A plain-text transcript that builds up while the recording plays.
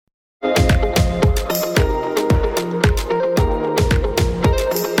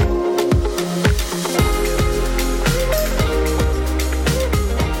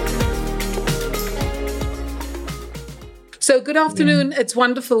So good afternoon. It's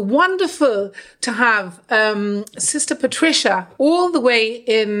wonderful to have Sister Patricia all the way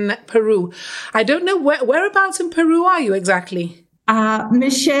in Peru. I don't know whereabouts in Peru are you exactly?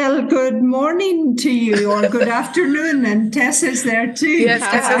 Michelle, good morning to you, or good afternoon, and Tessa's there too. Yes,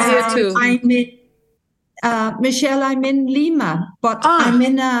 Tessa's here too. Michelle, I'm in Lima, but I'm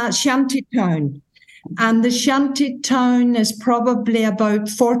in a shanty town. And the shanty town is probably about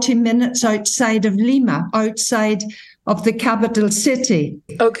 40 minutes outside of Lima, outside of the capital city.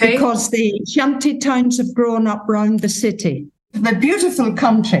 Okay. Because the shanty towns have grown up around the city. The beautiful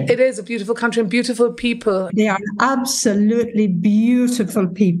country. It is a beautiful country and beautiful people. They are absolutely beautiful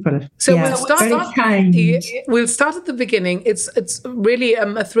people. So we'll start at the beginning. It's really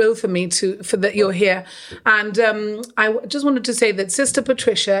a thrill for me that you're here. And I just wanted to say that Sister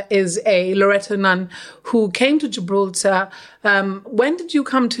Patricia is a Loreto nun who came to Gibraltar. When did you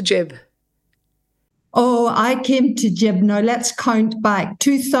come to Gib? Oh, I came to Gib, now let's count back,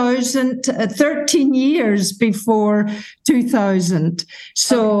 13 years before 2000.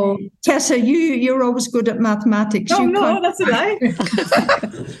 So, okay. Tessa, you're always good at mathematics. No, that's a lie.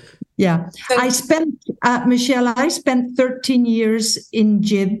 Yeah. Michelle, I spent 13 years in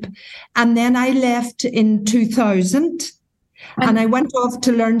Gib, and then I left in 2000, and I went off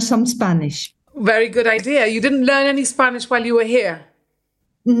to learn some Spanish. Very good idea. You didn't learn any Spanish while you were here?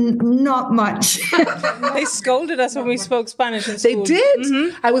 Not much. They scolded us when we spoke Spanish in school. They did.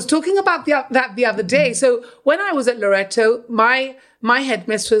 Mm-hmm. I was talking about that the other day. So when I was at Loreto, my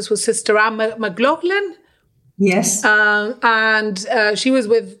headmistress was Sister Anne McLaughlin. Yes. And she was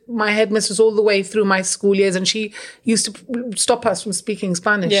with my headmistress all the way through my school years, and she used to stop us from speaking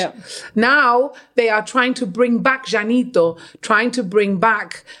Spanish. Yeah. Now they are trying to bring back Janito, trying to bring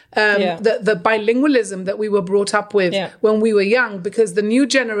back the bilingualism that we were brought up with when we were young, because the new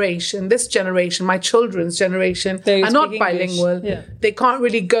generation, this generation, my children's generation, are not bilingual. Yeah. They can't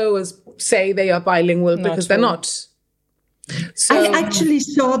really go as say they are bilingual because they're not. So, I actually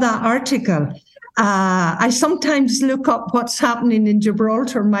saw that article. I sometimes look up what's happening in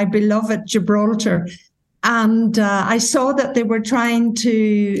Gibraltar, my beloved Gibraltar, and I saw that they were trying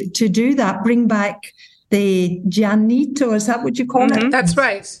to do that, bring back the Janito. Is that what you call it? That's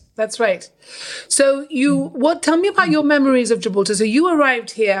right. So tell me about your memories of Gibraltar. So you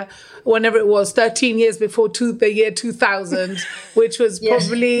arrived here whenever it was, 13 years before the year 2000, which was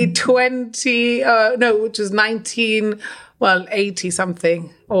probably which was 80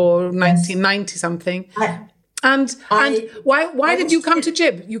 something or 1990 something. And why did you come to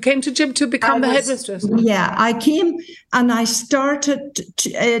Gib? You came to Gib to become the headmistress? Yeah, I came and I started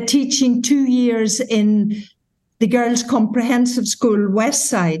teaching 2 years in the Girls' Comprehensive School,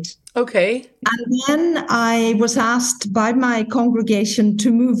 West Side. Okay. And then I was asked by my congregation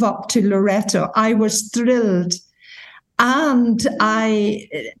to move up to Loreto. I was thrilled. And I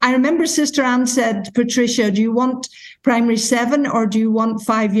remember Sister Anne said, Patricia, do you want primary 7 or do you want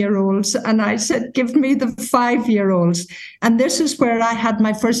 5-year-olds? And I said, give me the 5-year-olds. And this is where I had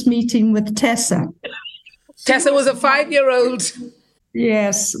my first meeting with Tessa. Tessa was a 5-year-old.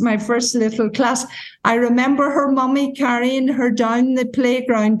 Yes, my first little class. I remember her mummy carrying her down the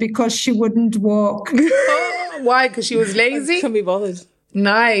playground because she wouldn't walk. Why? Because she was lazy? Couldn't be bothered.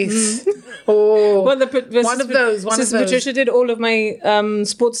 Nice. Oh, one of those. Patricia did all of my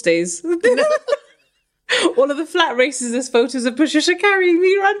sports days. All of the flat races, there's photos of Patricia carrying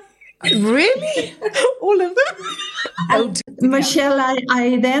me around. Really? All of them. Michelle,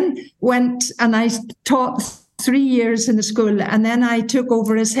 I then went and I taught 3 years in the school, and then I took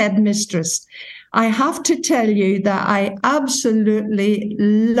over as headmistress. I have to tell you that I absolutely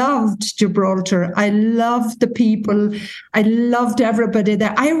loved Gibraltar. I loved the people. I loved everybody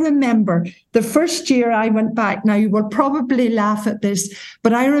there. I remember the first year I went back. Now, you will probably laugh at this,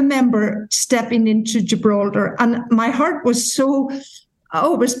 but I remember stepping into Gibraltar and my heart was it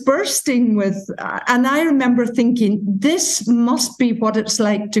was bursting with, and I remember thinking, this must be what it's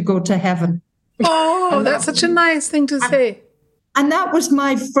like to go to heaven. Oh, that's such a nice thing to say. And that was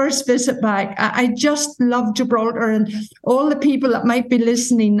my first visit back. I just love Gibraltar, and all the people that might be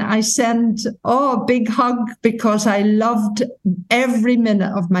listening, I send a big hug because I loved every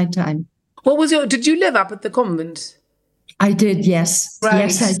minute of my time. Did you live up at the convent? I did, yes. Right.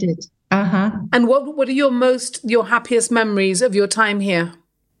 Yes, I did. Uh-huh. And what are your happiest memories of your time here?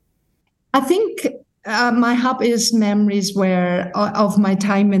 I think my happiest memories were of my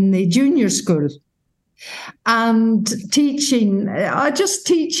time in the junior school. And teaching. I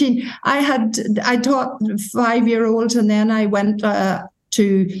taught 5-year-olds, and then I went to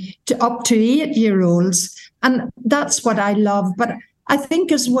up to 8-year-olds, and that's what I love. But I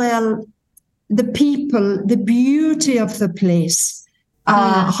think as well, the people, the beauty of the place,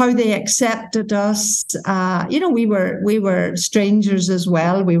 how they accepted us. We were strangers as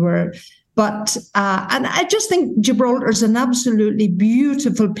well. And I just think Gibraltar is an absolutely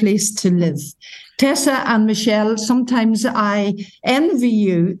beautiful place to live. Tessa and Michelle, sometimes I envy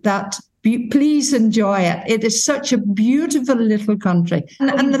you that. Please enjoy it. It is such a beautiful little country,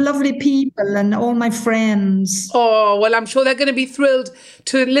 and the lovely people and all my friends. Oh, well, I'm sure they're going to be thrilled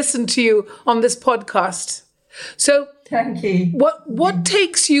to listen to you on this podcast. So thank you. What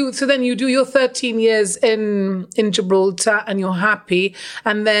takes you, so then you do your 13 years in Gibraltar and you're happy,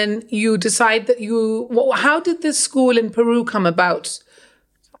 and then you decide that how did this school in Peru come about?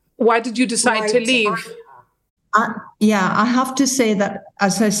 Why did you decide to leave? I have to say that,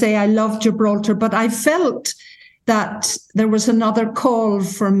 as I say, I love Gibraltar, but I felt that there was another call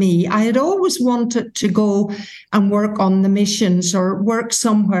for me. I had always wanted to go and work on the missions or work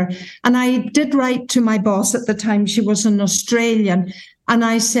somewhere. And I did write to my boss at the time. She was an Australian. And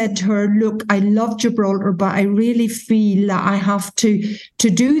I said to her, look, I love Gibraltar, but I really feel that I have to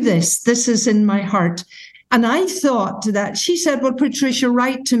do this. This is in my heart. And I thought that she said, well, Patricia,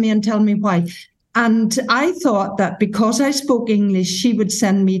 write to me and tell me why. And I thought that because I spoke English, she would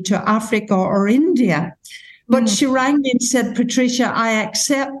send me to Africa or India. But she rang me and said, Patricia, I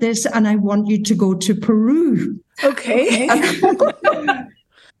accept this and I want you to go to Peru. Okay.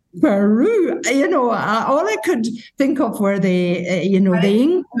 Peru, all I could think of were the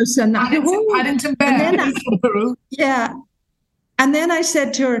Incas and Paddington Bear from Peru. Yeah. And then I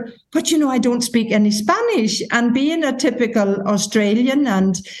said to her, but I don't speak any Spanish. And being a typical Australian,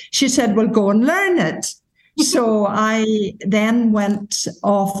 and she said, well, go and learn it. So I then went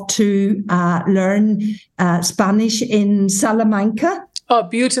off to learn Spanish in Salamanca. Oh,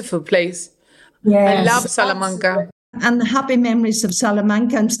 beautiful place. Yes. I love Salamanca. And happy memories of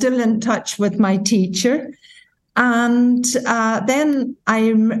Salamanca. I'm still in touch with my teacher. And then I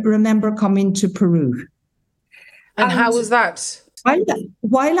remember coming to Peru. And how was that?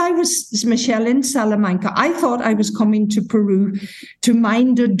 While I was, Michelle, in Salamanca, I thought I was coming to Peru to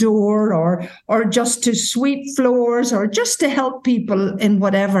mind a door or just to sweep floors or just to help people in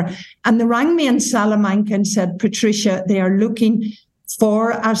whatever. And they rang me in Salamanca and said, Patricia, they are looking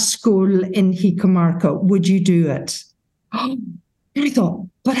for a school in Jicamarca. Would you do it? I thought,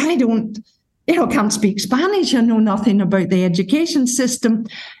 but I don't, can't speak Spanish. I know nothing about the education system.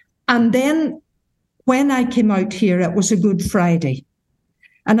 And then when I came out here, it was a Good Friday.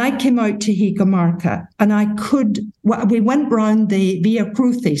 And I came out to Jicamarca and we went round the Via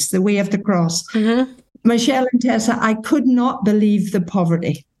Crucis, the Way of the Cross. Mm-hmm. Michelle and Tessa, I could not believe the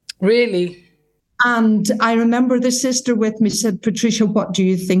poverty. Really? And I remember the sister with me said, Patricia, what do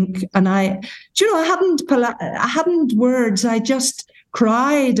you think? And I hadn't words. I just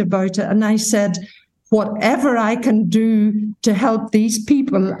cried about it. And I said, whatever I can do to help these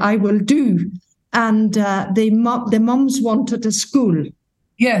people, I will do. And the mums wanted a school.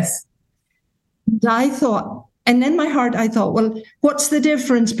 Yes. And I thought, and in my heart, I thought, well, what's the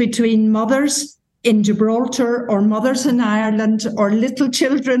difference between mothers in Gibraltar or mothers in Ireland or little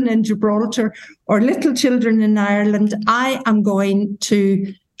children in Gibraltar or little children in Ireland? I am going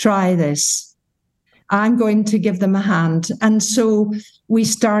to try this. I'm going to give them a hand. And so we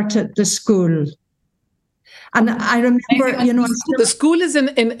started the school. And I remember, the school is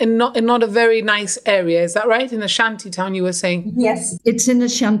in not a very nice area. Is that right? In a shanty town, you were saying? Yes, it's in a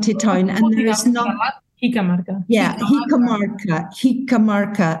shanty town, and there is not Jicamarca. Yeah,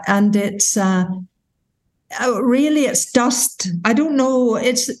 Jicamarca, and it's really it's dust. I don't know.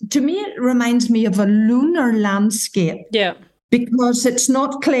 To me, it reminds me of a lunar landscape. Yeah. Because it's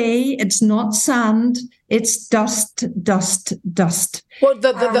not clay, it's not sand, it's dust. What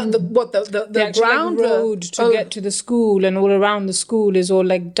the ground road to get to the school, and all around the school is all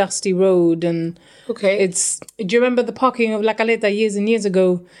like dusty road, and okay. Do you remember the parking of La Caleta years and years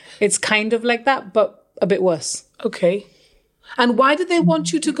ago? It's kind of like that, but a bit worse. Okay. And why did they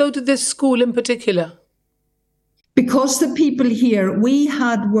want you to go to this school in particular? Because the people here, we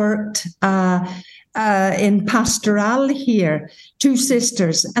had worked in pastoral here, two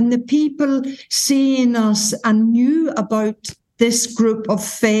sisters, and the people seeing us and knew about this group of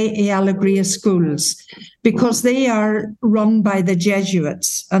Fe y Alegría schools because they are run by the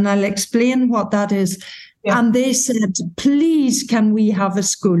Jesuits, and I'll explain what that is. Yeah. And they said, please, can we have a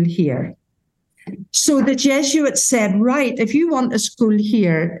school here? So the Jesuits said, right, if you want a school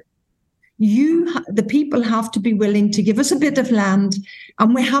here, the people have to be willing to give us a bit of land,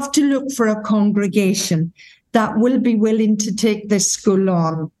 and we have to look for a congregation that will be willing to take this school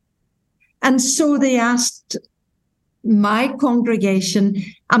on. And so they asked my congregation.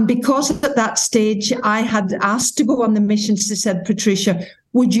 And because at that stage I had asked to go on the missions, they said, Patricia,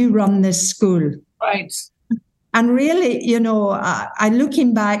 would you run this school? Right. And really, I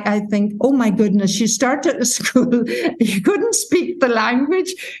looking back, I think, oh my goodness, you started a school, you couldn't speak the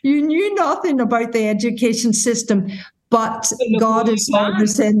language, you knew nothing about the education system, but God is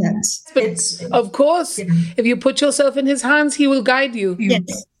always in it. But of course, if you put yourself in his hands, he will guide you.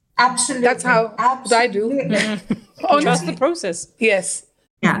 Yes, absolutely. That's how I do. Trust the process. Yes.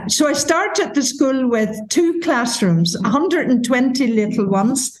 Yeah. So I started the school with 2 classrooms, 120 little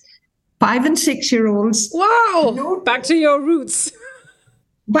ones, 5 and 6 year olds. Wow. Back to your roots.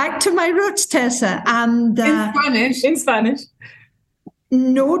 Back to my roots, Tessa. And In Spanish.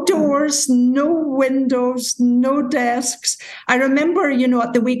 No doors, no windows, no desks. I remember,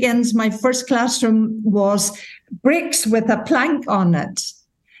 at the weekends, my first classroom was bricks with a plank on it.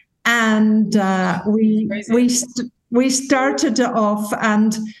 And we started off,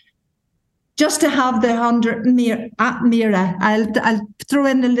 and just to have the 100 mira, I'll throw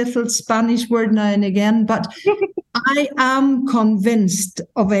in a little Spanish word now and again, but I am convinced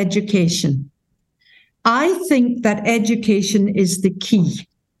of education. I think that education is the key.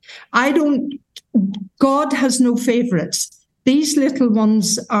 God has no favorites. These little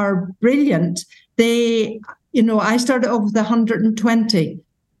ones are brilliant. I started off with 120.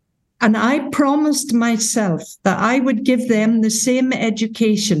 And I promised myself that I would give them the same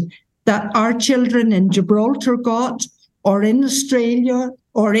education that our children in Gibraltar got, or in Australia,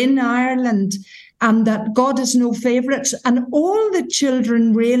 or in Ireland, and that God has no favorites. And all the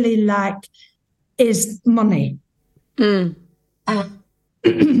children really lack is money.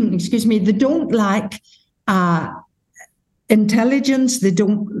 Excuse me. They don't lack intelligence. They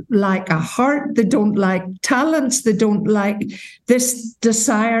don't like a heart. They don't like talents. They don't like this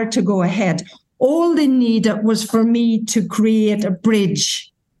desire to go ahead. All they needed was for me to create a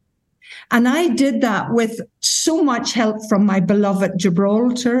bridge. And I did that with so much help from my beloved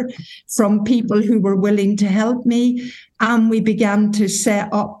Gibraltar, from people who were willing to help me. And we began to set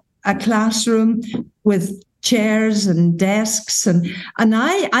up a classroom with chairs and desks. And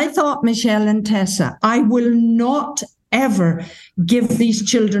I thought, Michelle and Tessa, I will not ever give these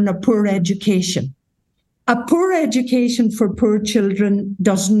children a poor education. A poor education for poor children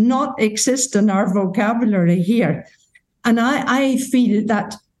does not exist in our vocabulary here. And I feel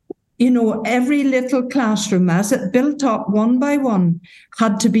that, every little classroom, as it built up one by one,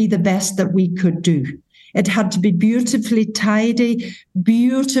 had to be the best that we could do. It had to be beautifully tidy,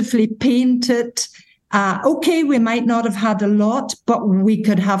 beautifully painted. We might not have had a lot, but we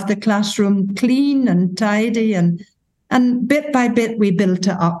could have the classroom clean and tidy, and bit by bit we built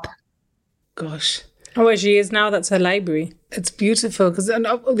it up. Gosh. Oh, where she is now, that's her library. It's beautiful because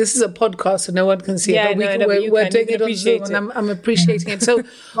this is a podcast, so no one can see it. But we're doing it on Zoom, and I'm appreciating it. So,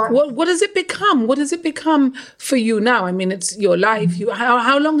 what does it become? What does it become for you now? I mean, it's your life.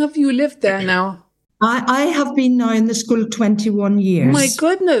 How long have you lived there now? I have been now in the school 21 years. Oh my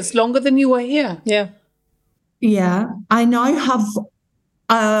goodness, longer than you were here. Yeah. Yeah. I now have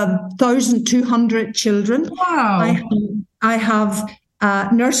 1,200 children. Wow. I have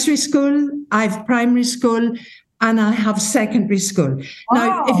nursery school, I have primary school, and I have secondary school.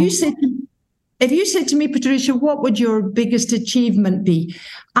 Wow. Now, if you said to me, Patricia, what would your biggest achievement be?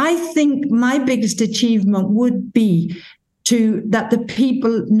 I think my biggest achievement would be that the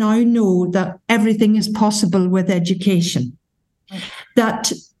people now know that everything is possible with education.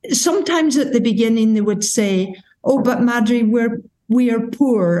 That sometimes at the beginning they would say, oh, but Madri, we are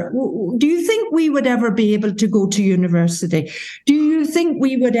poor. Do you think we would ever be able to go to university? Do you think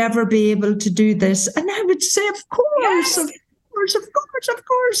we would ever be able to do this? And I would say, of course, yes. Of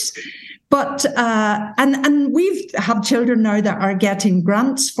course. But, and we've have children now that are getting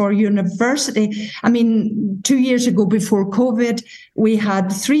grants for university. I mean, 2 years ago before COVID, we had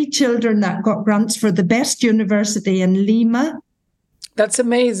 3 children that got grants for the best university in Lima. That's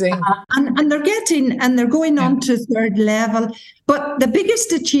amazing. And they're going on to 3rd level. But the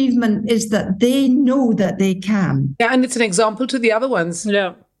biggest achievement is that they know that they can. Yeah, and it's an example to the other ones.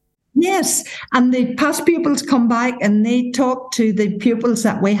 Yeah. Yes. And the past pupils come back and they talk to the pupils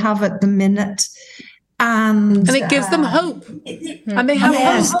that we have at the minute. And it gives them hope. And they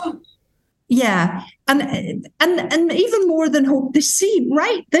have hope. Yeah. And even more than hope, they see,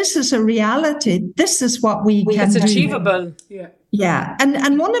 right, this is a reality. This is what we can do. It's achievable. Yeah. Yeah.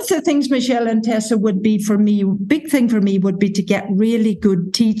 And one of the things, Michelle and Tessa, would be for me, big thing for me would be to get really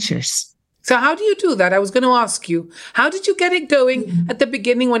good teachers. So how do you do that? I was going to ask you, how did you get it going at the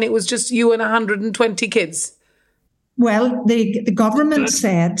beginning when it was just you and 120 kids? Well, the government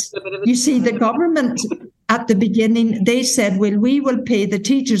said, you see, the government at the beginning, they said, well, we will pay the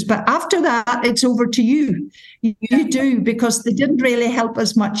teachers, but after that, it's over to you. You do, because they didn't really help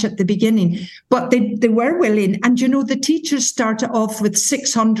us much at the beginning, but they were willing. And, the teachers started off with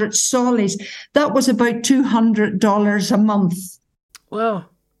 600 soles. That was about $200 a month. Wow.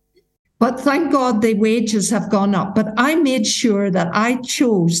 But thank God the wages have gone up. But I made sure that I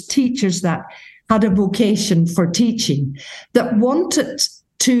chose teachers that had a vocation for teaching, that wanted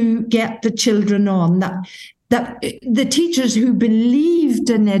to get the children on, that the teachers who believed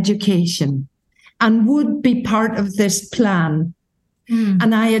in education and would be part of this plan.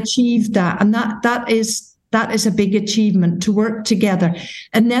 And I achieved that. And that is a big achievement, to work together.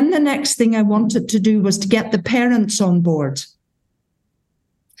 And then the next thing I wanted to do was to get the parents on board.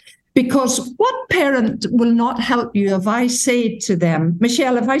 Because what parent will not help you if I say to them,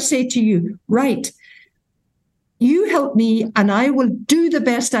 Michelle, if I say to you, right, you help me and I will do the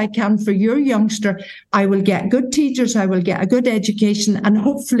best I can for your youngster. I will get good teachers. I will get a good education. And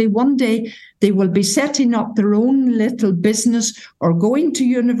hopefully one day they will be setting up their own little business or going to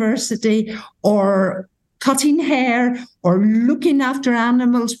university or cutting hair or looking after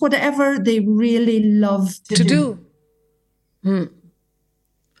animals, whatever they really love to do.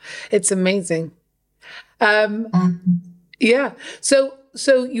 It's amazing. Yeah.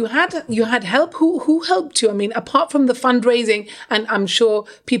 So you had help. Who helped you? I mean, apart from the fundraising, and I'm sure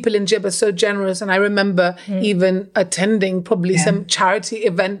people in Jib are so generous. And I remember even attending probably some charity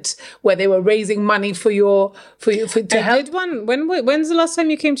event where they were raising money for to help. Did one. When's the last time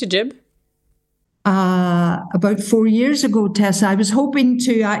you came to Jib? About 4 years ago, Tessa. I was hoping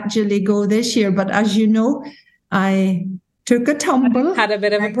to actually go this year, but as you know, I took a tumble. Had a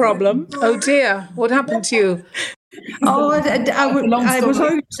bit of a problem. Oh dear, what happened to you? I was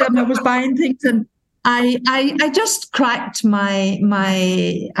out and I was buying things, and I just cracked my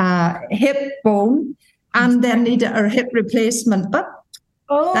hip bone and then needed a hip replacement. But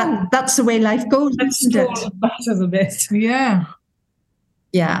that's the way life goes, isn't it? Better a bit. Yeah.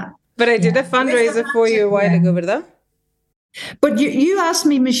 Yeah. But I did a fundraiser for you a while ago, ¿verdad? But you asked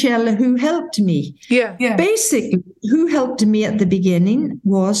me, Michelle, who helped me. Yeah. Basically, who helped me at the beginning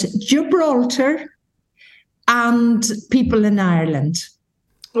was Gibraltar and people in Ireland.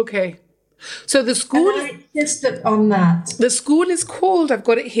 Okay. So the school... And I insisted on that. The school is called, I've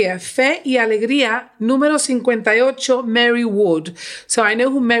got it here, Fe y Alegría, número 58, Mary Wood. So I know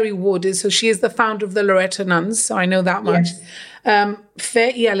who Mary Wood is. So she is the founder of the Loreto Nuns. So I know that much. Yes.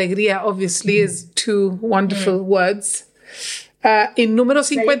 Fe y Alegría, obviously, is two wonderful words. In número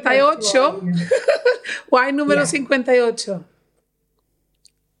 58, why número 58?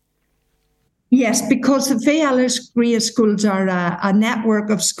 Yes, because the Fe Alegría schools are a network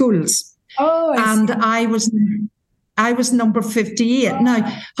of schools. Oh, I was number 58. Now,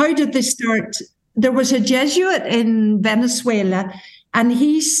 how did they start? There was a Jesuit in Venezuela, and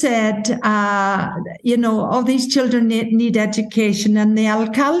he said, all these children need education. And the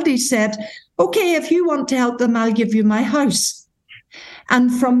alcalde said, okay, if you want to help them, I'll give you my house.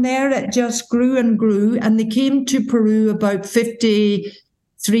 And from there, it just grew and grew. And they came to Peru about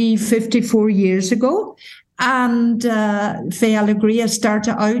 54 years ago. And Fe Alegría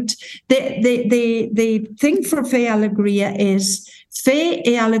started out. The thing for Fe Alegría is Fe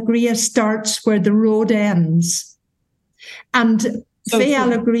Alegría starts where the road ends. And Fe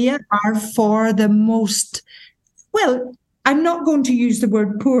Alegría are for the most, well, I'm not going to use the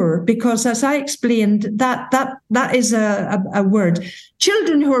word poor because, as I explained, that is a word.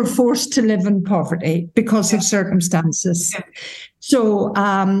 Children who are forced to live in poverty because of circumstances. Yeah. So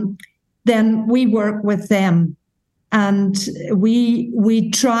then we work with them, and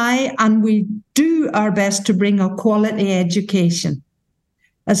we try and we do our best to bring a quality education.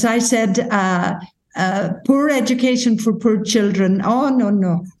 As I said, poor education for poor children. Oh,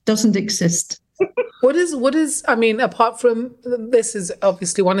 no, doesn't exist. What is, I mean, apart from, this is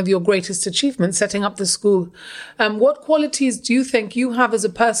obviously one of your greatest achievements, setting up the school. What qualities do you think you have as a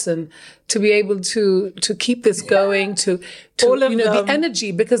person to be able to keep this going, to all of the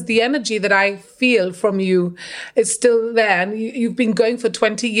energy, because the energy that I feel from you is still there, and you've been going for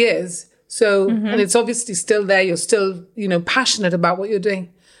 20 years. So, and it's obviously still there. You're still, passionate about what you're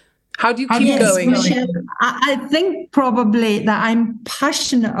doing. How do you keep going? Michelle, I think probably that I'm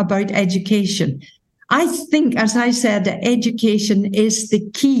passionate about education. I think, as I said, education is the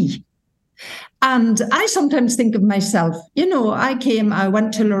key. And I sometimes think of myself, I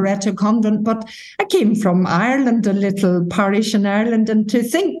went to Loreto Convent, but I came from Ireland, a little parish in Ireland, and to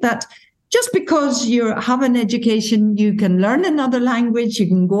think that just because you have an education, you can learn another language, you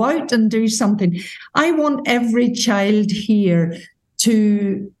can go out and do something. I want every child here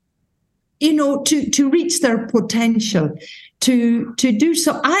to to reach their potential, to do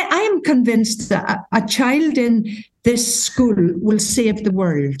so. I am convinced that a child in this school will save the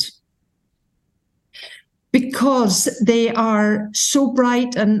world, because they are so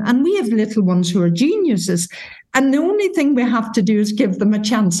bright, and we have little ones who are geniuses. And the only thing we have to do is give them a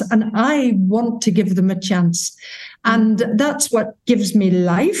chance. And I want to give them a chance. And that's what gives me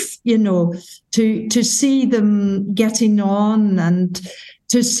life, to see them getting on and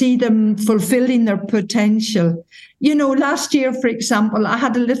to see them fulfilling their potential. Last year, for example, I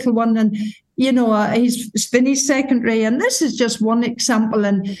had a little one, and he's finished secondary, and this is just one example.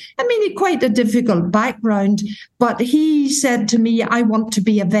 And I mean, he quite a difficult background, but he said to me, I want to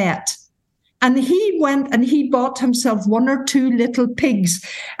be a vet. And he went and he bought himself 1 or 2 little pigs,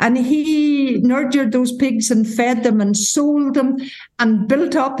 and he nurtured those pigs and fed them and sold them and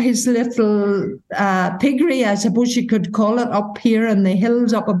built up his little piggery, I suppose you could call it, up here in the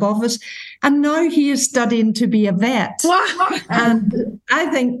hills up above us. And now he is studying to be a vet. And I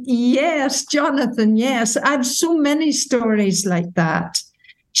think, yes, Jonathan, yes. I have so many stories like that.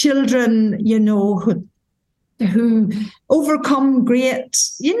 Children, who overcome great,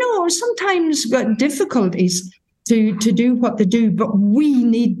 sometimes got difficulties to do what they do, but we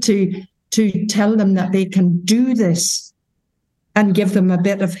need to tell them that they can do this and give them a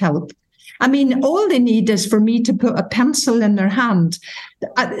bit of help. I mean, all they need is for me to put a pencil in their hand.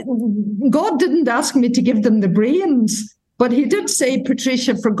 God didn't ask me to give them the brains, but he did say,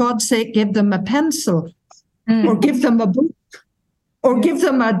 Patricia, for God's sake, give them a pencil or give them a book or give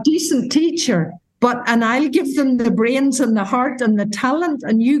them a decent teacher. And I'll give them the brains and the heart and the talent,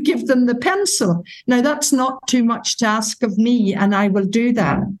 and you give them the pencil. Now, that's not too much to ask of me, and I will do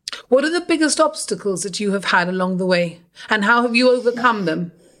that. What are the biggest obstacles that you have had along the way, and how have you overcome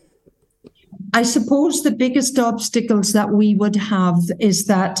them? I suppose the biggest obstacles that we would have is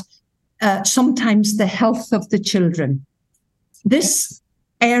that sometimes the health of the children. This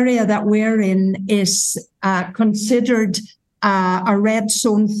area that we're in is considered a red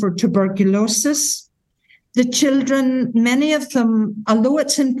zone for tuberculosis. The children, many of them, although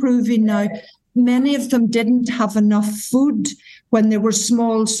it's improving now, many of them didn't have enough food when they were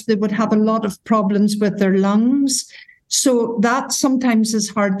small, so they would have a lot of problems with their lungs. So that sometimes is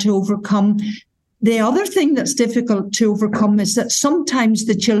hard to overcome. The other thing that's difficult to overcome is that sometimes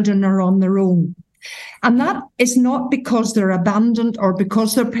the children are on their own. And that is not because they're abandoned or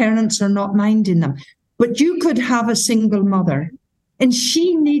because their parents are not minding them. But you could have a single mother, and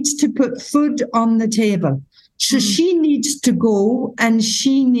she needs to put food on the table. So she needs to go, and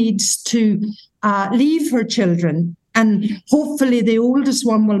she needs to leave her children. And hopefully the oldest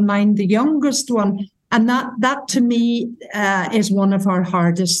one will mind the youngest one. And that to me is one of our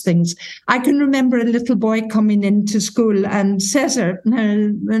hardest things. I can remember a little boy coming into school, and Cesar,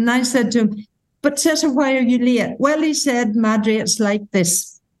 and I said to him, but Cesar, why are you late? Well, he said, Madre, it's like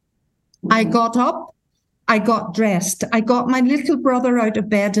this. I got up. I got dressed. I got my little brother out of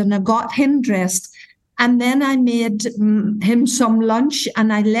bed and I got him dressed. And then I made him some lunch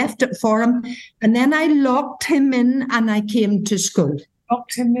and I left it for him. And then I locked him in and I came to school.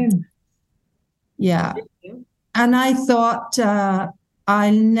 Locked him in? Yeah. And I thought,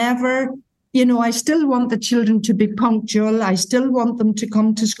 I'll never, I still want the children to be punctual. I still want them to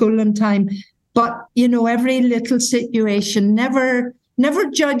come to school on time. But, every little situation, never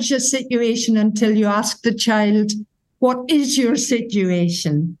judge a situation until you ask the child, what is your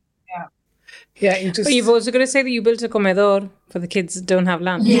situation? Yeah. But you've also got to say that you built a comedor for the kids that don't have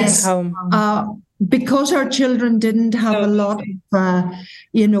lunch at home. Because our children didn't have a lot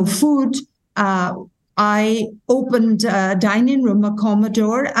of, food, I opened a dining room, a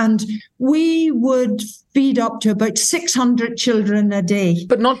comedor, and we would feed up to about 600 children a day.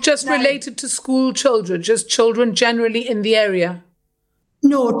 But not just related to school children, just children generally in the area.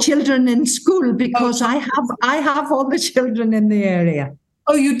 No, children in school, because I have all the children in the area.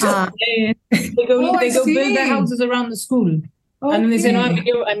 Oh, you do? They go build their houses around the school. Okay. And then they say, no,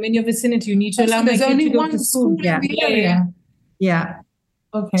 I'm in your vicinity. You need to allow my kid to go to school. In the area. Yeah.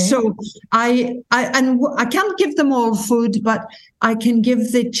 Okay. So I can't give them all food, but I can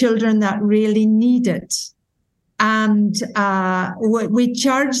give the children that really need it. And we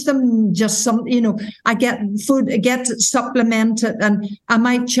charge them just some, I get food, I get supplemented, and I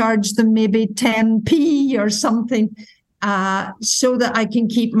might charge them maybe 10p or something, so that I can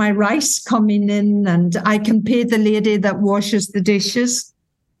keep my rice coming in and I can pay the lady that washes the dishes.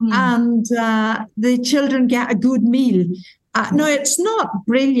 And the children get a good meal. No, it's not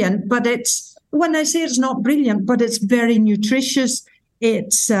brilliant, but when I say it's not brilliant, but it's very nutritious.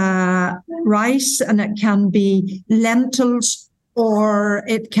 It's rice, and it can be lentils, or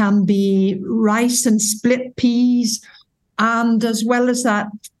it can be rice and split peas. And as well as that,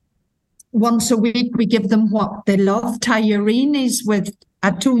 once a week we give them what they love, tallarines with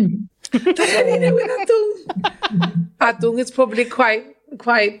atún. Atún is probably quite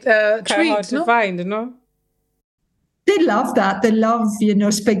treat, hard to find, no? They love that. They love,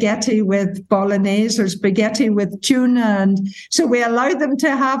 spaghetti with bolognese or spaghetti with tuna. And so we allow them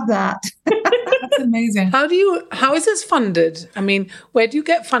to have that. That's amazing. How is this funded? I mean, where do you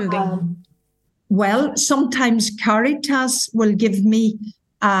get funding? Well, sometimes Caritas will give me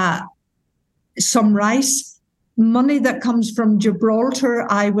some rice. Money that comes from Gibraltar,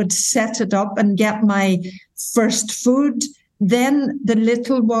 I would set it up and get my first food. Then the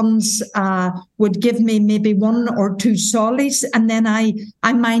little ones would give me maybe 1 or 2 solis, and then I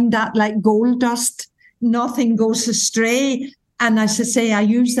mind that like gold dust. Nothing goes astray. And as I say, I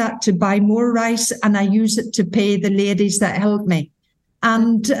use that to buy more rice, and I use it to pay the ladies that help me.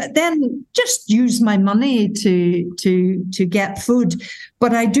 And then just use my money to get food.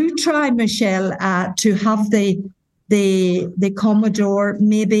 But I do try, Michelle, to have the Commodore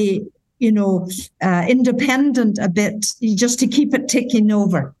maybe, independent a bit, just to keep it ticking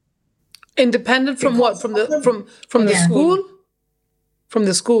over. Independent from what? From the school? From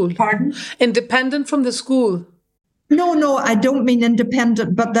the school? Pardon? Independent from the school. No, I don't mean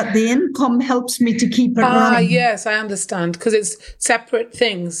independent, but that the income helps me to keep it running. Yes, I understand, because it's separate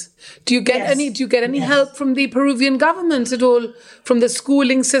things. Do you get any help from the Peruvian government at all? From the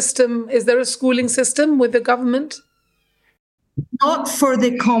schooling system? Is there a schooling system with the government? Not for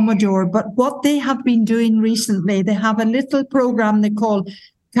the Commodore, but what they have been doing recently, they have a little program they call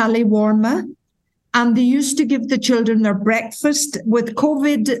Caliwarma, and they used to give the children their breakfast. With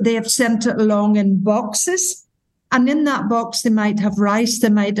COVID, they have sent it along in boxes. And in that box, they might have rice, they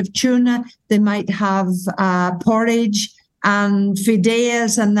might have tuna, they might have porridge and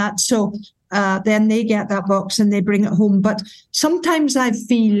fideas and that. So then they get that box and they bring it home. But sometimes I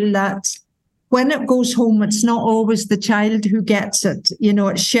feel that when it goes home, it's not always the child who gets it.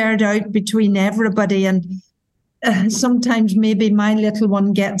 It's shared out between everybody. And sometimes maybe my little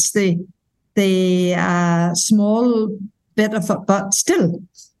one gets the small bit of it, but still.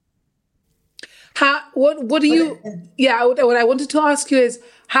 What I wanted to ask you is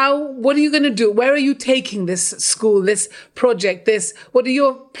what are you going to do? Where are you taking this school, this project, what are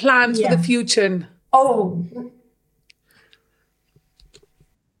your plans for the future? Oh,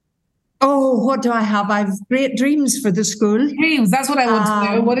 what do I have? I have great dreams for the school. Dreams, that's what I want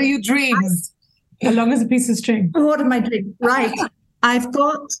to know. What are your dreams? As long as a piece of string. What are my dreams? Right. I've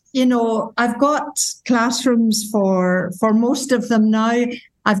got classrooms for most of them now.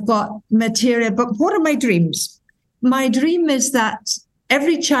 I've got material, but what are my dreams? My dream is that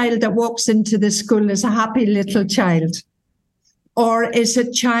every child that walks into the school is a happy little child, or is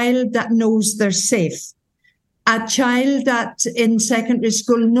a child that knows they're safe. A child that in secondary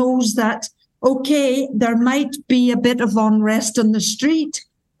school knows that, okay, there might be a bit of unrest on the street,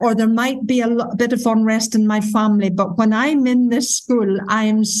 or there might be a bit of unrest in my family, but when I'm in this school, I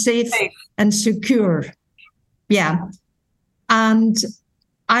am safe and secure. Yeah. And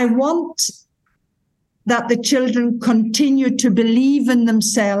I want that the children continue to believe in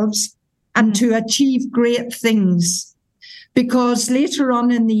themselves and to achieve great things. Because later on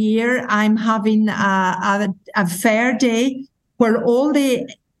in the year, I'm having a fair day where all the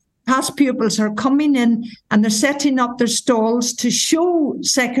past pupils are coming in and they're setting up their stalls to show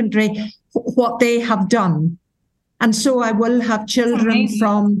secondary what they have done. And so I will have children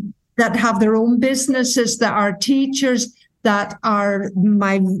that have their own businesses, that are teachers, that are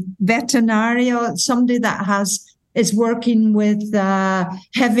my veterinario, somebody that is working with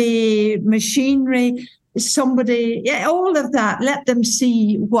heavy machinery, all of that. Let them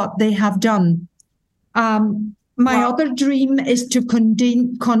see what they have done. My other dream is to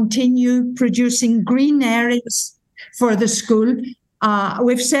continue producing green areas for the school.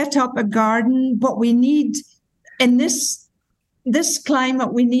 We've set up a garden, but we need, in this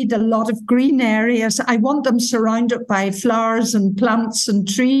climate, we need a lot of green areas. I want them surrounded by flowers and plants and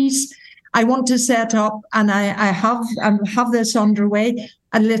trees. I want to set up, and I have this underway,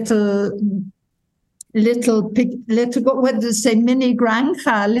 a little what do they say, mini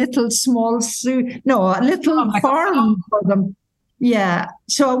granja, a little small a little farm for them. Yeah.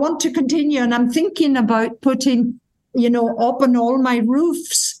 So I want to continue, and I'm thinking about putting, up on all my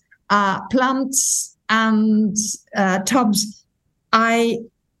roofs, plants and tubs. I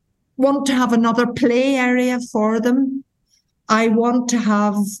want to have another play area for them. I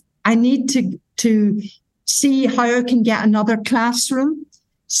need to see how I can get another classroom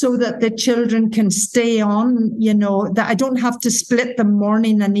so that the children can stay on, that I don't have to split them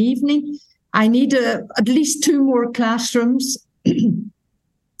morning and evening. I need at least 2 more classrooms. And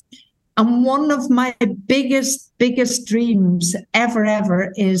one of my biggest dreams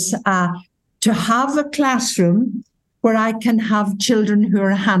ever is to have a classroom where I can have children who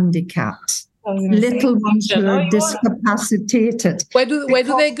are handicapped, little ones who are discapacitated. Where do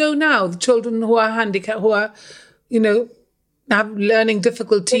they go now? The children who are handicapped, who are, have learning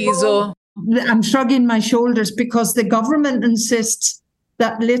difficulties or... I'm shrugging my shoulders because the government insists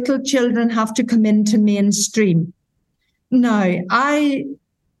that little children have to come into mainstream. Now,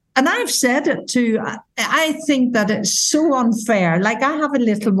 I've said it too, I think that it's so unfair. Like, I have a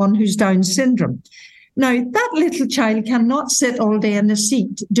little one who's Down syndrome. Now, that little child cannot sit all day in a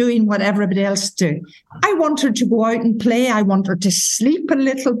seat doing what everybody else do. I want her to go out and play. I want her to sleep a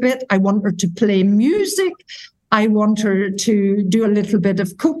little bit. I want her to play music. I want her to do a little bit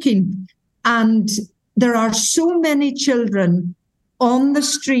of cooking. And there are so many children on the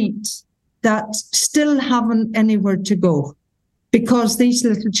street that still haven't anywhere to go because these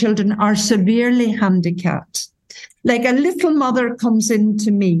little children are severely handicapped. Like, a little mother comes in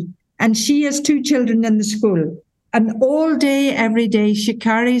to me and she has 2 children in the school, and all day, every day, she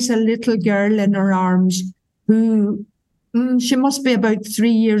carries a little girl in her arms who, she must be about 3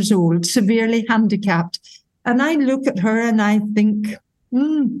 years old, severely handicapped. And I look at her and I think,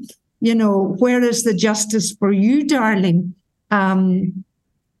 where is the justice for you, darling?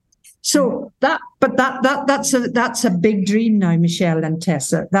 So that's a big dream now, Michelle and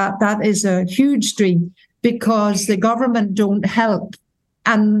Tessa. That is a huge dream because the government don't help.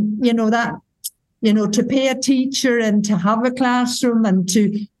 And, to pay a teacher and to have a classroom and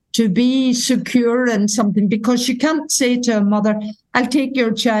to be secure in something, because you can't say to a mother, I'll take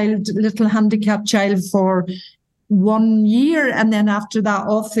your child, little handicapped child, for 1 year and then after that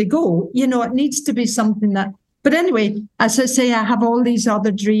off they go. It needs to be something that, but anyway, as I say, I have all these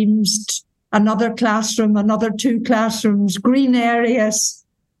other dreams, another classroom, another 2 classrooms, green areas.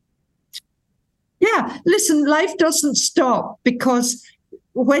 Yeah, listen, life doesn't stop, because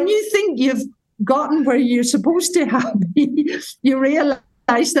when you think you've gotten where you're supposed to be, you realize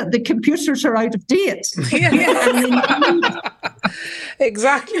that the computers are out of date.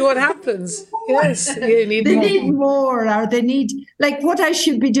 Exactly what happens. Yes, you need they more. Need more, or they need, like, what I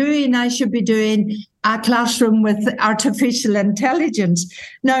should be doing a classroom with artificial intelligence.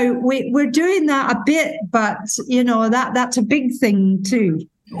 Now, we're doing that a bit, but that's a big thing too.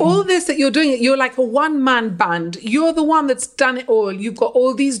 All this that you're doing, you're like a one-man band. You're the one that's done it all. You've got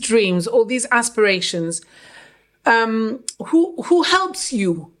all these dreams, all these aspirations. Who helps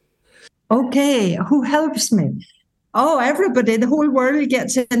you? Okay, who helps me? Oh, everybody, the whole world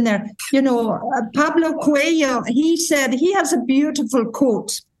gets in there. Pablo Coelho, he said, he has a beautiful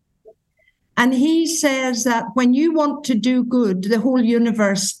quote. And he says that when you want to do good, the whole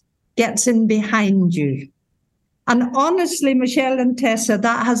universe gets in behind you. And honestly, Michelle and Tessa,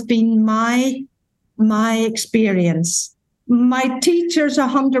 that has been my experience. My teachers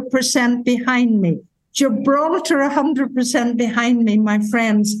 100% behind me. Gibraltar 100% behind me, my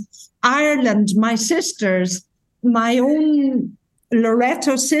friends. Ireland, my sisters, my own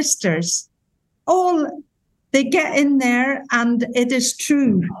Loreto sisters, all, they get in there, and it is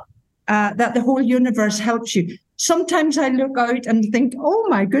true that the whole universe helps you. Sometimes I look out and think, oh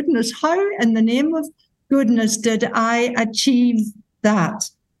my goodness, how in the name of goodness did I achieve that?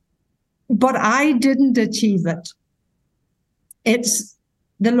 But I didn't achieve it. It's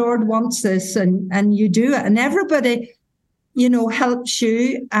the Lord wants this, and you do it. And everybody, helps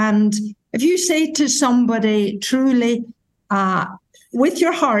you. And if you say to somebody truly, with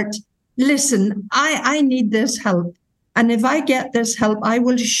your heart, listen, I need this help. And if I get this help, I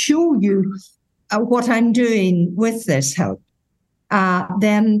will show you what I'm doing with this help.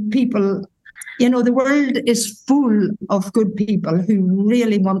 Then people, the world is full of good people who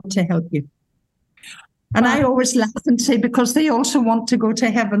really want to help you. And I always laugh and say, because they also want to go to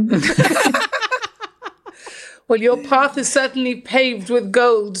heaven. Well, your path is certainly paved with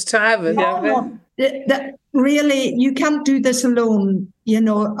gold to heaven. Really, you can't do this alone.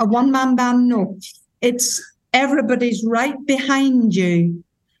 A one-man band, no. It's everybody's right behind you.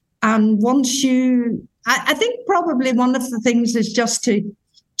 And once I think probably one of the things is just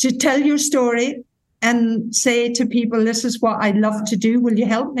to tell your story and say to people, this is what I love to do. Will you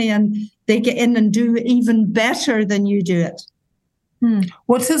help me? And they get in and do even better than you do it.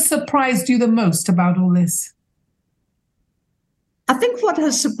 What has surprised you the most about all this? I think what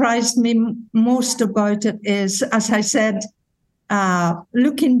has surprised me most about it is, as I said,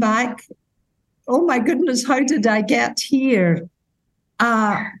 looking back, oh my goodness, how did I get here?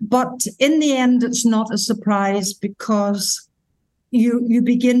 But in the end, it's not a surprise because you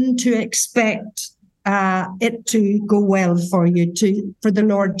begin to expect it to go well for you, for the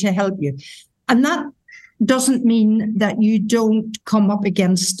Lord to help you. And that doesn't mean that you don't come up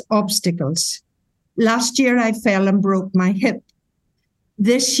against obstacles. Last year, I fell and broke my hip.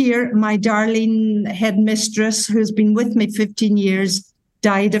 This year, my darling headmistress, who's been with me 15 years,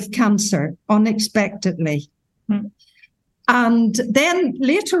 died of cancer unexpectedly. And then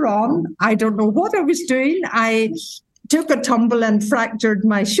later on, I don't know what I was doing, I took a tumble and fractured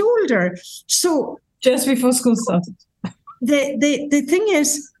my shoulder. So just before school started. The thing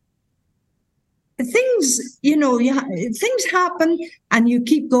is, things, things happen and you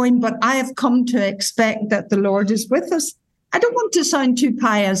keep going, but I have come to expect that the Lord is with us. I don't want to sound too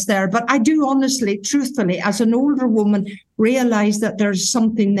pious there, but I do honestly, truthfully, as an older woman, realize that there's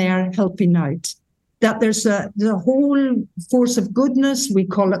something there helping out, that there's the whole force of goodness. We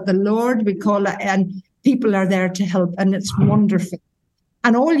call it the Lord, we call it, and people are there to help, and it's wonderful.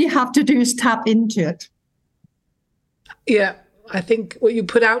 And all you have to do is tap into it. Yeah, I think what you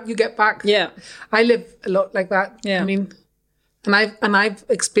put out, you get back. Yeah. I live a lot like that. Yeah. I mean, and I've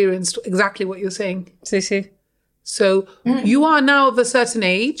experienced exactly what you're saying. So you are now of a certain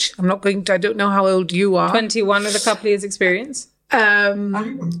age. I don't know how old you are. 21 with a couple of years experience. Are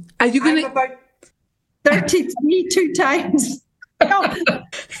you going to... 33 two times. No, 32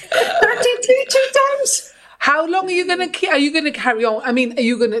 two times. How long are you going to carry on? I mean,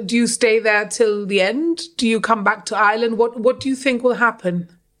 do you stay there till the end? Do you come back to Ireland? What do you think will happen?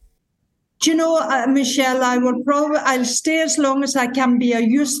 Do you know, Michelle, I'll stay as long as I can be a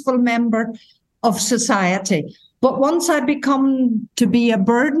useful member of society. But once I become to be a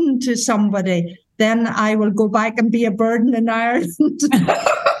burden to somebody, then I will go back and be a burden in Ireland.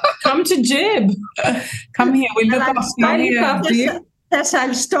 Come to Jib. Come here. We look after you. Yes,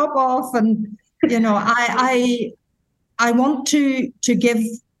 I'll stop off, and I want to give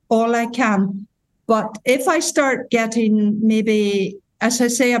all I can. But if I start getting maybe, as I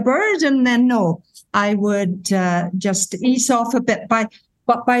say, a burden, then no, I would just ease off a bit.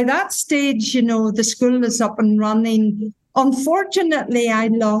 But by that stage, the school is up and running. Unfortunately, I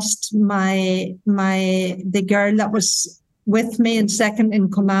lost the girl that was with me in second in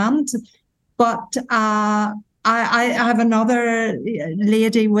command, but I have another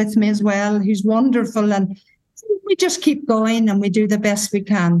lady with me as well who's wonderful, and we just keep going and we do the best we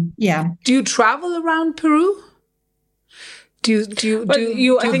can. Yeah. Do you travel around Peru? Do you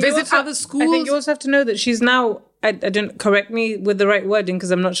visit other schools? I think you also have to know that she's now, I don't, correct me with the right wording because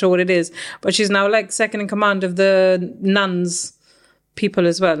I'm not sure what it is, but she's now like second in command of the nuns people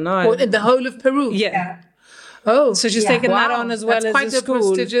as well. No, in the whole of Peru. Yeah. Oh, so she's taken that on as well. That's quite as a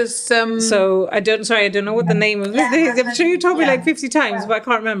school. Prestigious. So I don't know what the name of it is. I'm sure you told me like 50 times, but I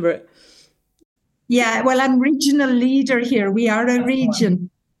can't remember it. Yeah, well, I'm regional leader here. We are a region,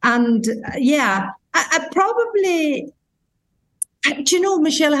 and I probably. Do you know,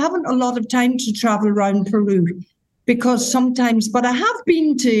 Michelle, I haven't a lot of time to travel around Peru because sometimes, but I have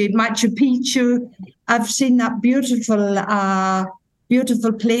been to Machu Picchu. I've seen that beautiful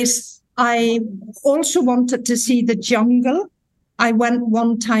place. I also wanted to see the jungle. I went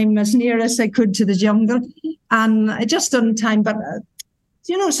one time as near as I could to the jungle, and I just on time. But,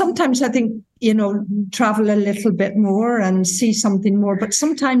 sometimes I think, travel a little bit more and see something more, but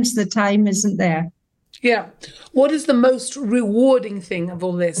sometimes the time isn't there. Yeah. What is the most rewarding thing of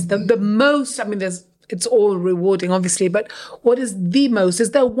all this? The most, I mean, it's all rewarding, obviously, but what is the most?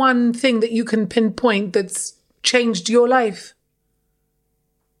 Is there one thing that you can pinpoint that's changed your life?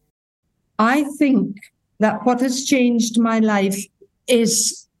 I think that what has changed my life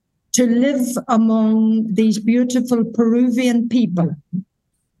is to live among these beautiful Peruvian people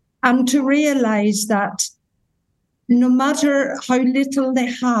and to realize that no matter how little they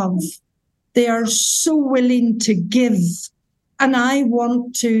have, they are so willing to give. And I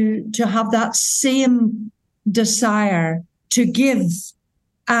want to have that same desire to give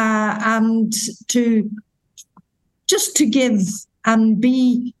and to give and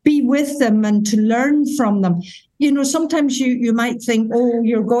be with them and to learn from them. Sometimes you might think, oh,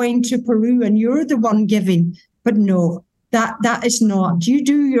 you're going to Peru and you're the one giving. But no, that is not. You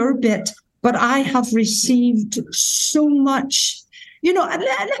do your bit. But I have received so much.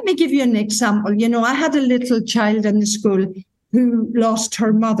 Let me give you an example. I had a little child in the school who lost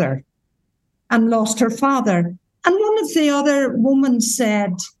her mother and lost her father. And one of the other women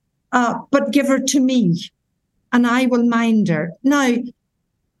said, but give her to me and I will mind her. Now,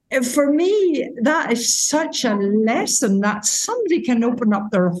 for me, that is such a lesson that somebody can open up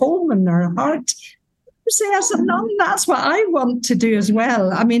their home and their heart. say, as a nun, that's what I want to do as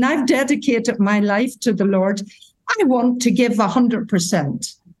well. I mean, I've dedicated my life to the Lord. I want to give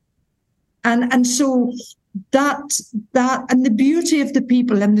 100%. And so that and the beauty of the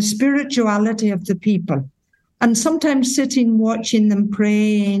people and the spirituality of the people, and sometimes sitting, watching them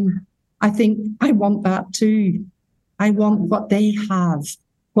praying, I think, I want that too. I want what they have,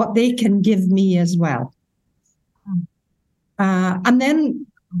 what they can give me as well. And then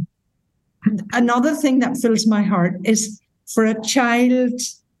another thing that fills my heart is for a child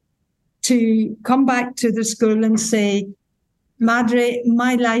to come back to the school and say, Madre,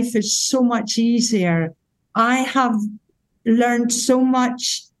 my life is so much easier. I have learned so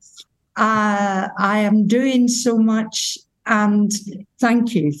much. I am doing so much. And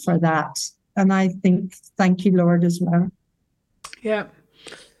thank you for that. And I think, thank you, Lord, as well. Yeah.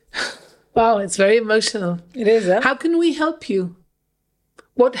 Wow, it's very emotional. It is, huh? How can we help you?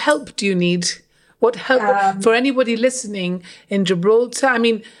 What help do you need? What help for anybody listening in Gibraltar? I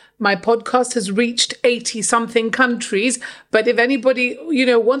mean, my podcast has reached 80-something countries, but if anybody,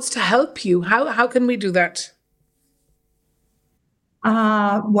 wants to help you, how can we do that?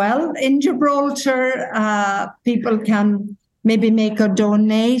 Well, in Gibraltar, people can maybe make a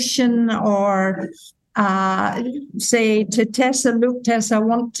donation or say to Tessa, look, Tessa, I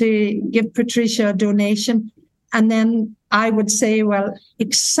want to give Patricia a donation. And then I would say, well,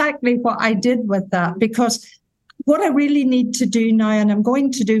 exactly what I did with that, because what I really need to do now, and I'm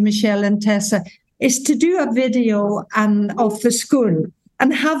going to do, Michelle and Tessa, is to do a video of the school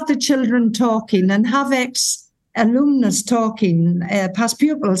and have the children talking and have ex-alumnus talking, past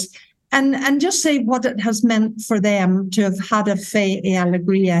pupils, and just say what it has meant for them to have had a Fe e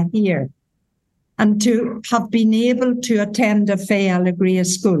Alegria here and to have been able to attend a Fe e Alegria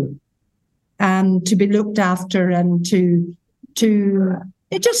school and to be looked after and to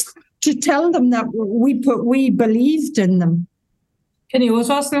tell them that we believed in them. Can you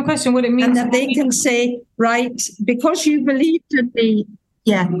also ask them a question what it means? And that they can say, right, because you believed in me.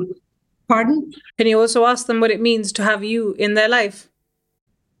 Yeah. Pardon? Can you also ask them what it means to have you in their life?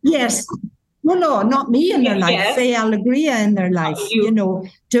 Yes. Well, no, not me in their life. Yes. Fe Alegria in their life, to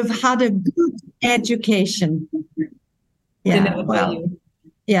have had a good education. Yeah, well,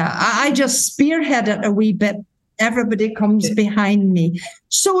 yeah, I just spearhead it a wee bit. Everybody comes behind me.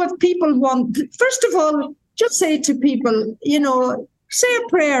 So if people want, first of all, just say to people, say a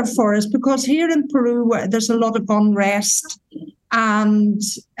prayer for us, because here in Peru, there's a lot of unrest. And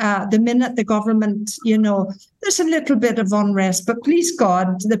the minute the government, there's a little bit of unrest. But please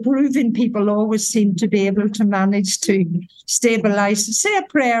God, the Peruvian people always seem to be able to manage to stabilize. Say a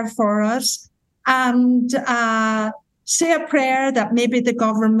prayer for us. And say a prayer that maybe the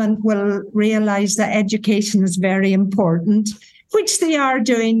government will realize that education is very important, which they are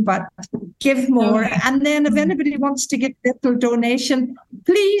doing, but give more. Okay. And then if anybody wants to give a little donation,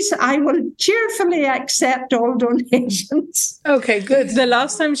 please, I will cheerfully accept all donations. Okay, good. The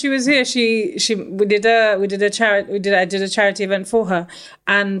last time she was here, I did a charity event for her.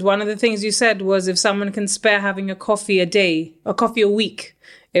 And one of the things you said was if someone can spare having a coffee a week,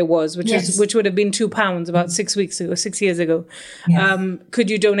 it was, which would have been £2 about 6 years ago. Yes. Could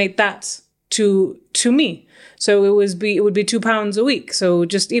you donate that to me? So it would be £2 a week. So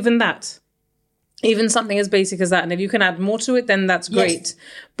just even that, even something as basic as that. And if you can add more to it, then that's great. Yes.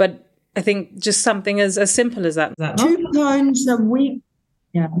 But I think just something as simple as that. £2 a week.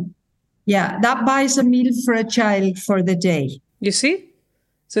 Yeah. Yeah. That buys a meal for a child for the day. You see?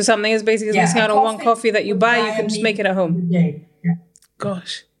 So something as basic as missing out on one coffee that you buy, you can just make it at home. Yeah.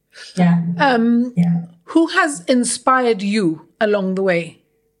 Gosh. Yeah. Who has inspired you along the way?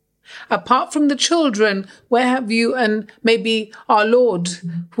 Apart from the children, where have you, and maybe our Lord,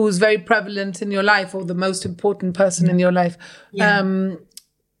 who's very prevalent in your life, or the most important person in your life,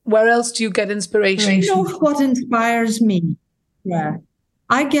 where else do you get inspiration? You know what inspires me? Yeah.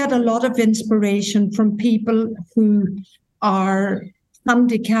 I get a lot of inspiration from people who are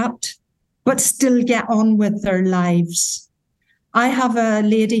handicapped, but still get on with their lives. I have a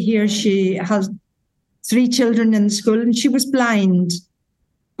lady here, she has 3 children in school, and she was blind.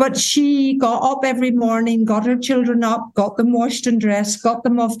 But she got up every morning, got her children up, got them washed and dressed, got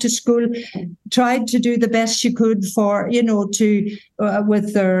them off to school, tried to do the best she could for,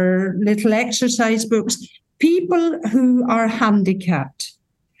 with their little exercise books. People who are handicapped,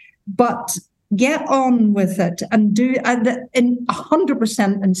 but get on with it and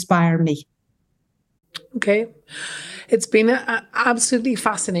 100% inspire me. Okay. It's been absolutely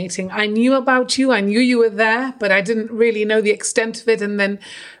fascinating. I knew about you. I knew you were there, but I didn't really know the extent of it. And then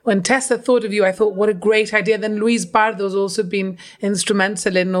when Tessa thought of you, I thought, what a great idea. Then Louise Bardo's also been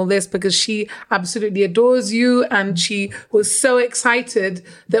instrumental in all this because she absolutely adores you. And she was so excited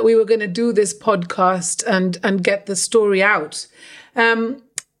that we were going to do this podcast and get the story out.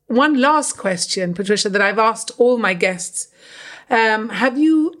 One last question, Patricia, that I've asked all my guests. Have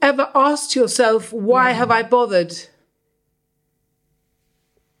you ever asked yourself, why have I bothered?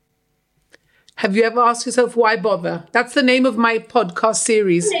 Have you ever asked yourself, why bother? That's the name of my podcast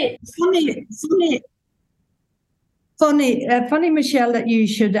series. Funny, Michelle, that you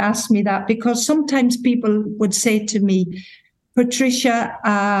should ask me that, because sometimes people would say to me, Patricia,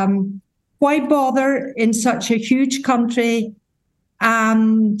 why bother in such a huge country?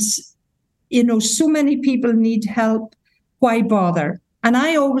 And, so many people need help. Why bother? And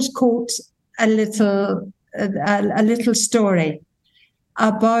I always quote a little story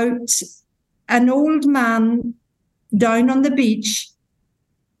about an old man down on the beach,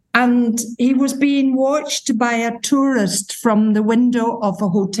 and he was being watched by a tourist from the window of a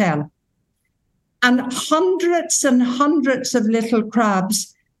hotel. And hundreds of little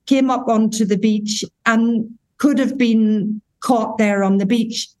crabs came up onto the beach and could have been caught there on the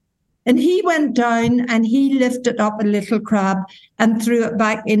beach. And he went down and he lifted up a little crab and threw it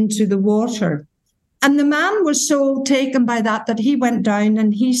back into the water. And the man was so taken by that he went down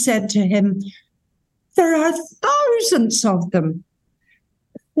and he said to him, there are thousands of them.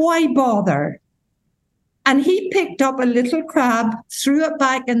 Why bother? And he picked up a little crab, threw it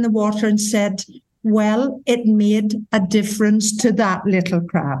back in the water and said, well, it made a difference to that little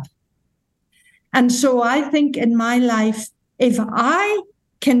crab. And so I think in my life, if I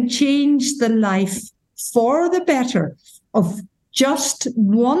can change the life for the better of just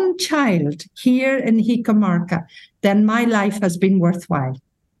one child here in Hikamarka, then my life has been worthwhile.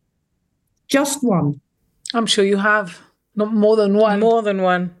 Just one. I'm sure you have. Not more than one. More than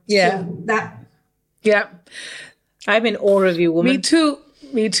one. Yeah. So yeah. I'm in awe of you, woman.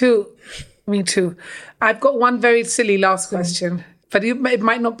 Me too. I've got one very silly last question. But it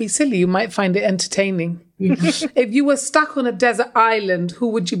might not be silly. You might find it entertaining. Yes. If you were stuck on a desert island, who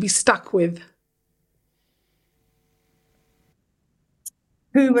would you be stuck with?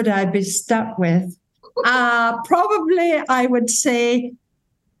 Who would I be stuck with? Probably I would say,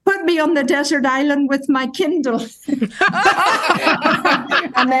 put me on the desert island with my Kindle.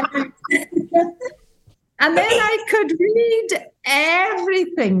 and then I could read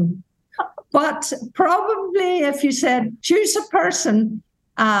everything. But probably if you said, choose a person,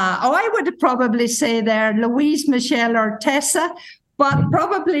 I would probably say there Louise, Michelle or Tessa, but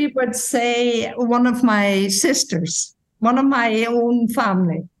probably would say one of my sisters, one of my own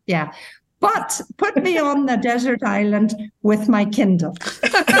family. Yeah. But put me on the desert island with my Kindle.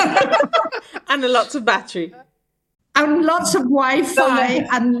 And lots of battery. And lots of Wi-Fi,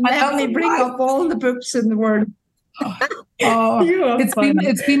 and let me bring up all the books in the world. It's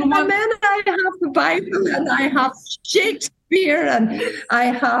been one. And then I have the Bible, and I have Shakespeare, and I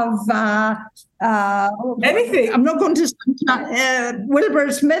have anything. I'm not going to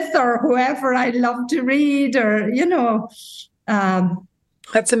Wilbur Smith or whoever I love to read, or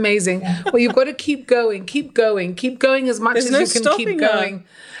That's amazing. Well, you've got to keep going as much as you can keep going.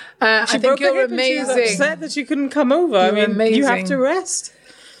 I think you're amazing. She was upset that she couldn't come over. Amazing. You have to rest.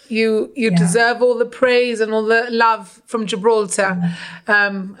 You deserve all the praise and all the love from Gibraltar,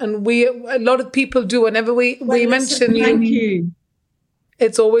 and a lot of people do. Whenever we mention you,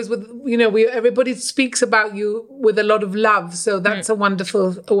 it's always with everybody speaks about you with a lot of love. So that's a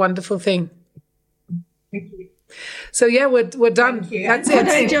wonderful thing. Thank you. So we're done. That's it. Could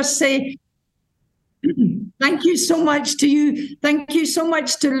I just say thank you so much to you. Thank you so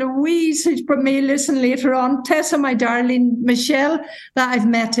much to Louise, who may listen later on. Tessa, my darling, Michelle, that I've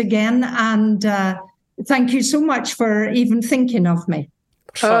met again. And thank you so much for even thinking of me.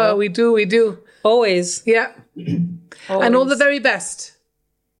 Oh, we do. Always. Yeah. Always. And all the very best.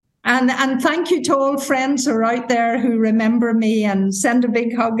 And thank you to all friends who are out there who remember me, and send a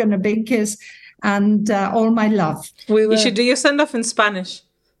big hug and a big kiss and all my love. You should do your send-off in Spanish.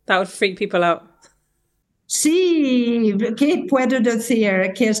 That would freak people out. Sí, ¿qué puedo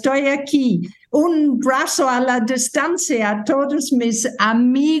decir? Que estoy aquí. Un brazo a la distancia a todos mis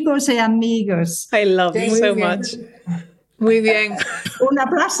amigos y amigas. I love you so much. Muy bien. Un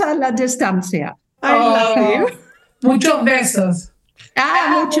abrazo a la distancia. I love you. Muchos besos.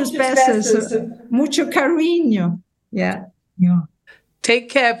 Muchos besos. Mucho cariño. Yeah. Take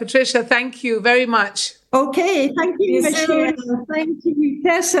care, Patricia. Thank you very much. Okay, thank you, Michelle. Thank you,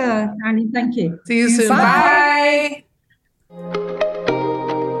 Tessa. Thank you. See you soon. Bye.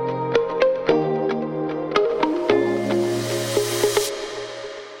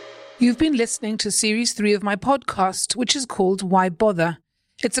 You've been listening to Series 3 of my podcast, which is called Why Bother?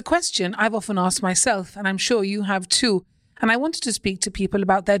 It's a question I've often asked myself, and I'm sure you have too. And I wanted to speak to people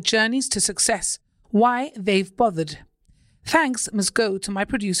about their journeys to success, why they've bothered. Thanks must go to my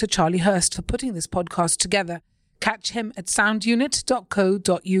producer, Charlie Hurst, for putting this podcast together. Catch him at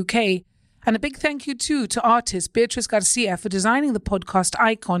soundunit.co.uk. And a big thank you too to artist Beatrice Garcia for designing the podcast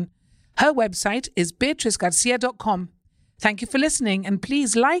icon. Her website is beatricegarcia.com. Thank you for listening, and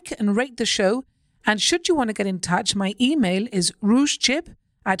please like and rate the show. And should you want to get in touch, my email is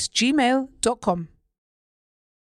rougechip@gmail.com.